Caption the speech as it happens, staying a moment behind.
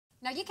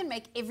Now, you can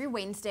make every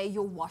Wednesday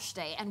your wash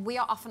day, and we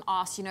are often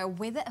asked,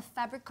 whether a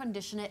fabric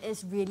conditioner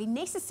is really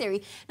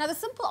necessary. Now, the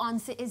simple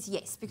answer is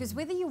yes, because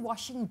whether you're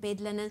washing bed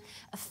linen,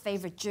 a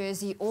favorite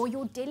jersey, or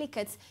your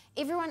delicates,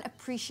 everyone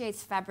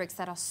appreciates fabrics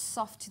that are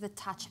soft to the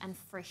touch and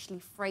freshly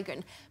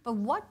fragrant. But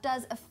what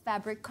does a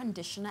fabric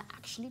conditioner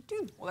actually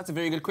do? Well, that's a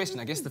very good question.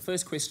 I guess the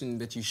first question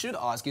that you should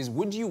ask is,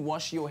 would you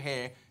wash your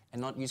hair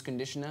and not use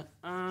conditioner?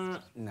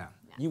 No.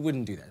 You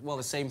wouldn't do that. Well,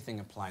 the same thing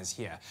applies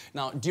here.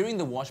 Now, during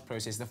the wash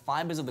process, the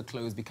fibers of the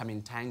clothes become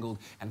entangled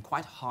and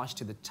quite harsh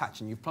to the touch.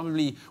 And you've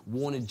probably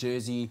worn a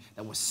jersey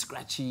that was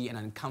scratchy and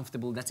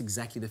uncomfortable. That's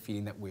exactly the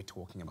feeling that we're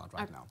talking about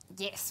right now.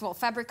 Yes, well,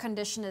 fabric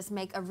conditioners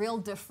make a real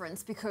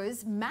difference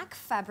because MAQ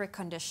fabric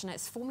conditioner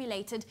is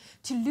formulated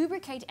to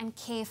lubricate and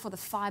care for the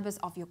fibers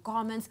of your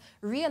garments,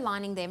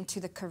 realigning them to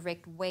the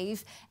correct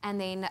wave. And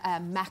then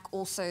MAQ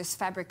also's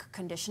fabric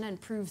conditioner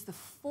improves the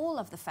fall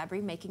of the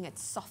fabric, making it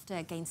softer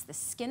against the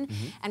skin.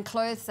 And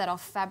clothes that are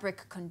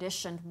fabric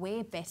conditioned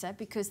wear better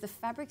because the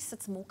fabric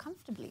sits more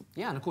comfortably.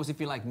 Yeah, and of course, if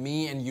you're like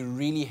me and you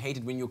really hate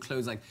it when your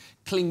clothes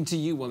cling to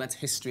you, well, that's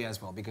history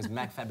as well, because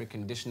MAQ fabric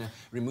conditioner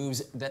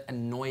removes that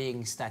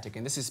annoying static.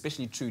 And this is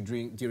especially true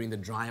during the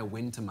drier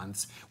winter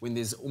months when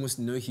there's almost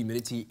no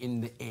humidity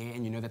in the air,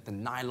 and you know that the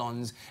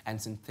nylons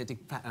and synthetic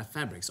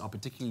fabrics are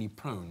particularly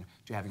prone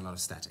to having a lot of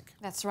static.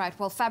 That's right.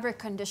 Well, fabric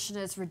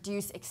conditioners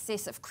reduce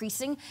excessive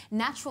creasing.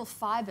 Natural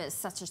fibers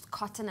such as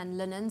cotton and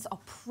linens are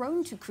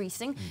prone to creasing.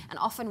 And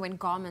often when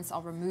garments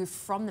are removed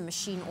from the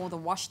machine or the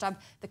wash tub,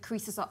 the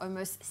creases are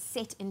almost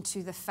set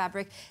into the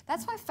fabric.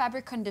 That's why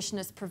fabric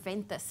conditioners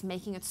prevent this,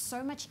 making it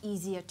so much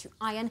easier to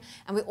iron.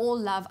 And we all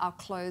love our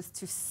clothes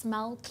to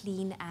smell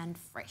clean and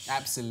fresh.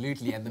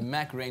 Absolutely. And the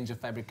MAQ range of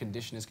fabric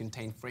conditioners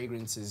contain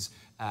fragrances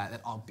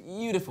that are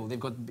beautiful. They've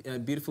got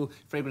beautiful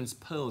fragrance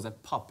pearls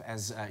that pop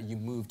as you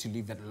move to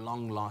leave that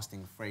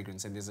long-lasting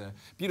fragrance. And there's a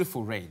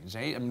beautiful range,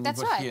 eh? I mean, That's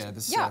we've got right. Here,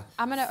 this, yeah,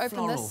 I'm going to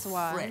open this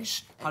one.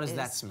 Fresh. How does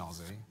that smell,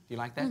 Zoe? Do you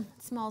like that? It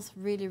smells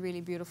really,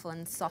 really beautiful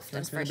and soft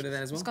and fresh. A bit of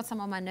that as well? Just got some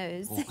on my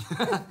nose.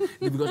 Oh.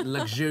 We've got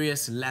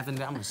luxurious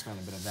lavender. I'm going to smell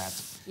a bit of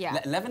that.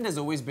 Yeah. Lavender's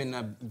always been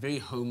a very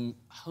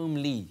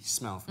homely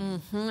smell for me.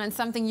 And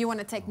something you want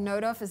to take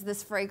note of is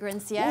this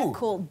fragrance here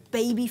called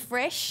Baby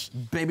Fresh.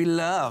 Baby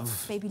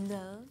Love. Baby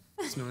Love.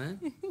 Smell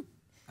that?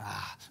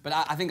 But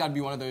I think I'd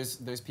be one of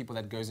those people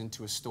that goes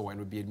into a store and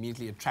would be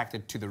immediately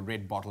attracted to the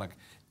red bottle, like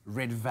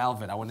red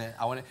velvet. I want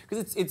to,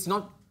 because it's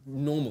not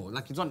normal,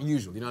 it's not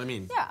usual. You know what I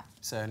mean? Yeah.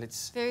 So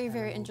let's. Very,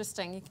 very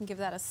interesting. You can give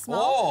that a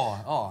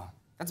smell. Oh.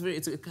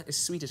 It's a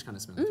sweetish kind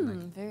of smell.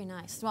 Very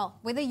nice. Well,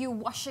 whether you're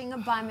washing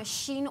by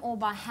machine or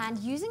by hand,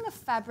 using a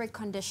fabric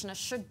conditioner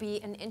should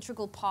be an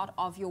integral part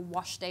of your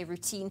wash day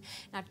routine.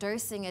 Now,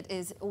 dosing it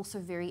is also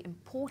very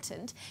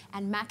important,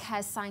 and MAQ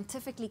has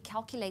scientifically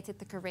calculated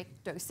the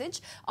correct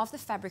dosage of the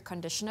fabric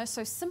conditioner,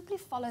 so simply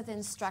follow the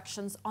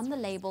instructions on the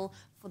label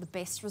for the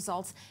best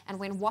results. And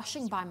when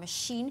washing by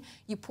machine,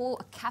 you pour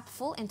a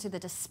capful into the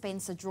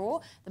dispenser drawer.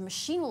 The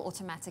machine will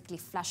automatically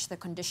flush the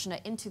conditioner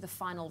into the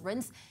final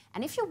rinse.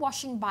 And if you're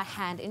washing by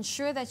hand,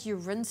 ensure that you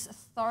rinse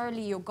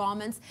thoroughly your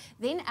garments,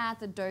 then add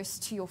the dose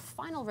to your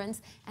final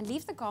rinse and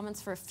leave the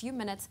garments for a few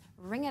minutes,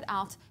 wring it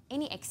out,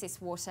 any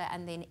excess water,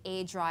 and then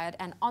air dry it.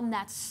 And on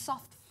that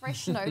soft,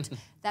 fresh note,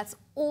 that's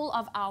all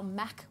of our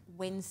MAQ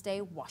Wednesday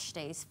wash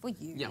days for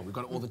you. Yeah, we've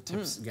got all the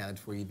tips gathered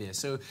for you there.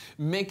 So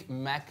make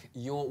MAQ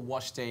your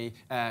wash day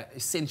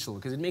essential,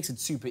 because it makes it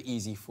super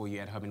easy for you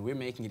at home, and we're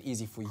making it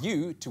easy for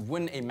you to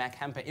win a MAQ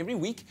hamper every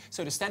week.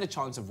 So to stand a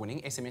chance of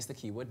winning, SMS the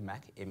keyword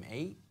MAQ,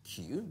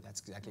 M-A-Q,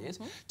 that's exactly it,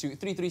 to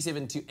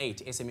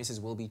 33728.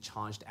 SMSs will be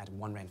charged at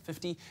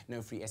R1.50.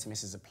 No free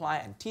SMSs apply,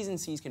 and T's and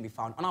C's can be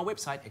found on our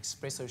website,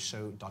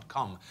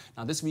 expressoshow.com.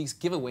 Now, this week's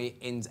giveaway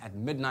ends at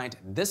midnight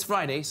this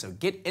Friday, so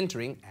get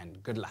entering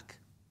and good luck.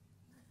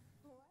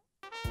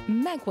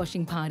 MAQ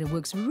washing powder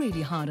works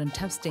really hard on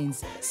tough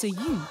stains, so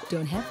you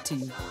don't have to.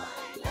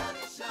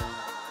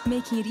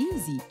 Making it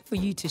easy for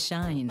you to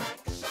shine.